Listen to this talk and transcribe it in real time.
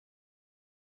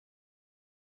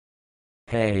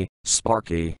Hey,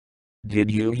 Sparky.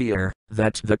 Did you hear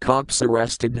that the cops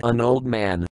arrested an old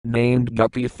man named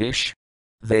Guppy Fish?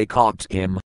 They caught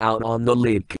him out on the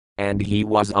lake, and he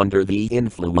was under the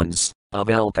influence of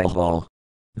alcohol.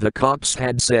 The cops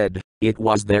had said it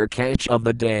was their catch of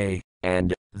the day,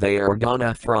 and they are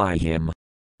gonna fry him.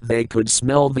 They could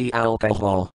smell the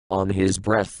alcohol on his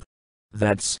breath.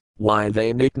 That's why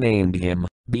they nicknamed him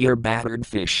Beer Battered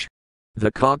Fish.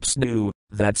 The cops knew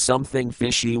that something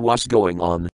fishy was going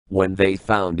on when they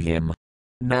found him.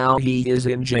 Now he is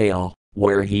in jail,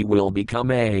 where he will become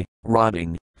a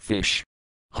rotting fish.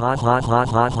 Ha ha ha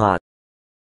ha ha.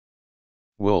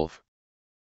 Wolf.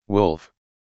 Wolf.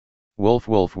 Wolf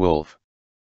wolf wolf.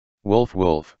 Wolf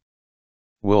wolf.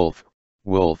 Wolf,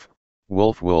 wolf,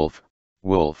 wolf wolf,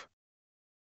 wolf.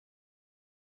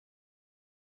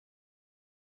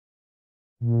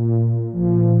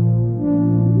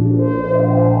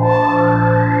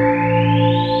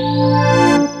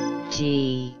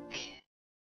 Dic.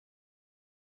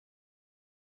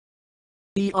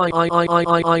 Why,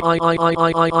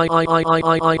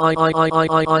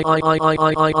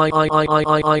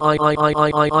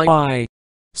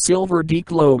 Silver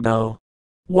Dic Logo?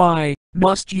 Why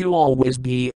must you always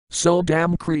be so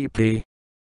damn creepy?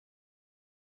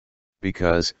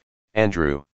 Because,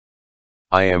 Andrew,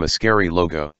 I am a scary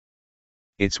logo.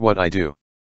 It's what I do.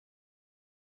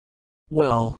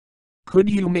 Well, could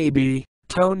you maybe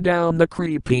tone down the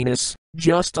creepiness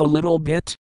just a little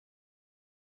bit?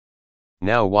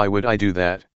 Now why would I do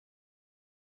that?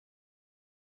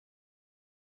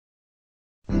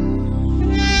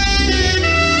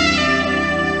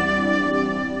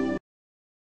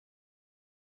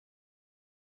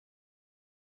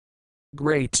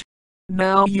 Great.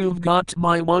 Now you've got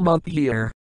my 1 month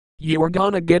here. You're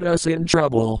gonna get us in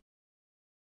trouble.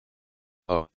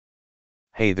 Oh.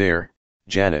 Hey there,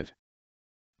 Janet.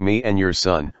 Me and your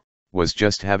son was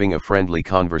just having a friendly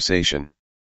conversation.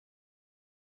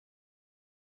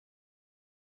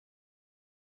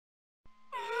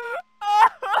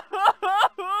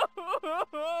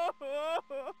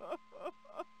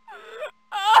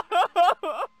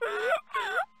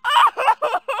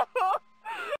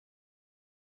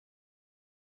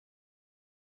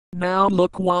 Now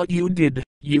look what you did,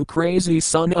 you crazy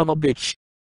son of a bitch.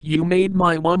 You made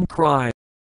my mom cry.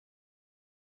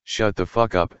 Shut the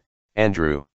fuck up,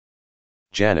 Andrew.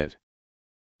 Janet.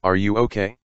 Are you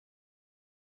okay?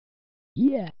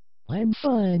 Yeah, I'm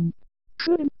fine.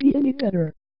 Couldn't be any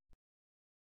better.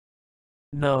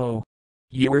 No.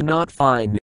 You're not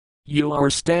fine. You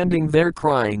are standing there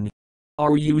crying.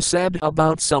 Are you sad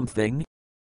about something?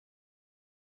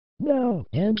 No,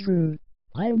 Andrew,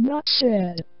 I'm not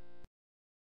sad.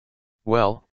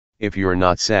 Well, if you're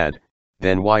not sad,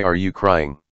 then why are you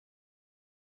crying?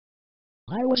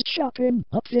 I was chopping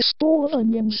up this bowl of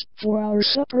onions for our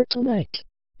supper tonight.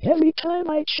 Every time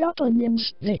I chop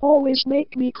onions, they always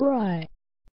make me cry.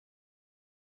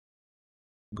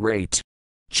 Great.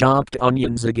 Chopped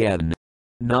onions again.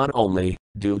 Not only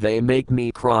do they make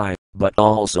me cry, but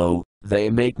also,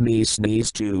 they make me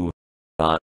sneeze too.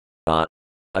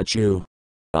 Achoo.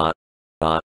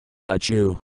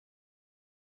 Achoo.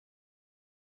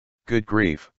 Good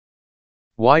grief.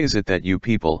 Why is it that you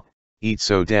people eat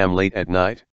so damn late at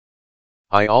night?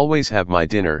 I always have my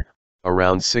dinner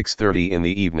around 6:30 in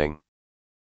the evening.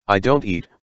 I don't eat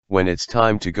when it's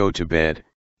time to go to bed,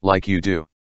 like you do.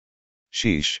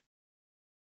 Sheesh.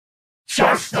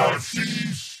 Just a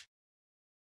sheesh.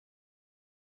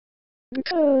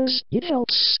 Because it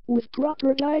helps with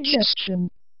proper digestion.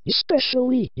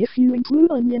 Especially if you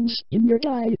include onions in your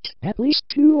diet at least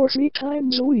 2 or 3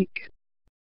 times a week.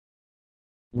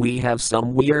 We have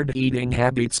some weird eating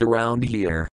habits around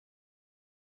here.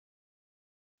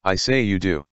 I say you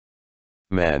do.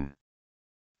 Man.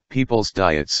 People's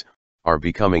diets are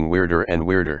becoming weirder and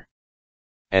weirder.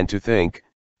 And to think,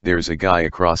 there's a guy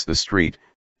across the street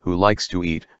who likes to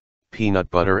eat peanut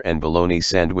butter and bologna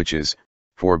sandwiches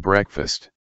for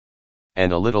breakfast.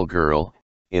 And a little girl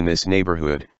in this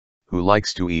neighborhood who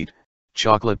likes to eat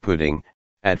chocolate pudding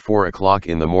at 4 o'clock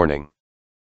in the morning.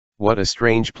 What a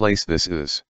strange place this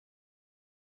is.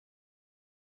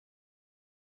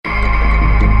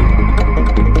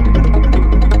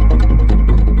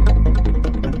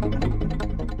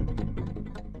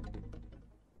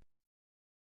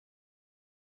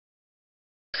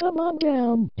 Come on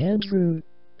down, Andrew.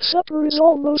 Supper is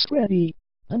almost ready.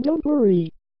 And don't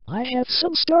worry, I have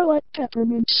some starlight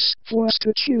peppermints for us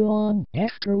to chew on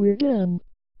after we're done.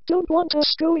 Don't want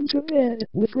us going to bed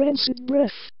with rancid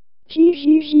breath. Hee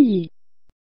hee hee.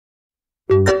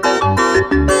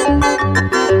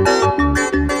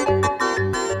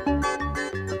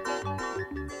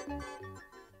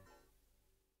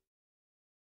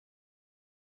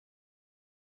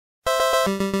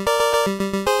 And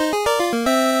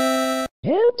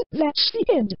that's the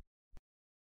end.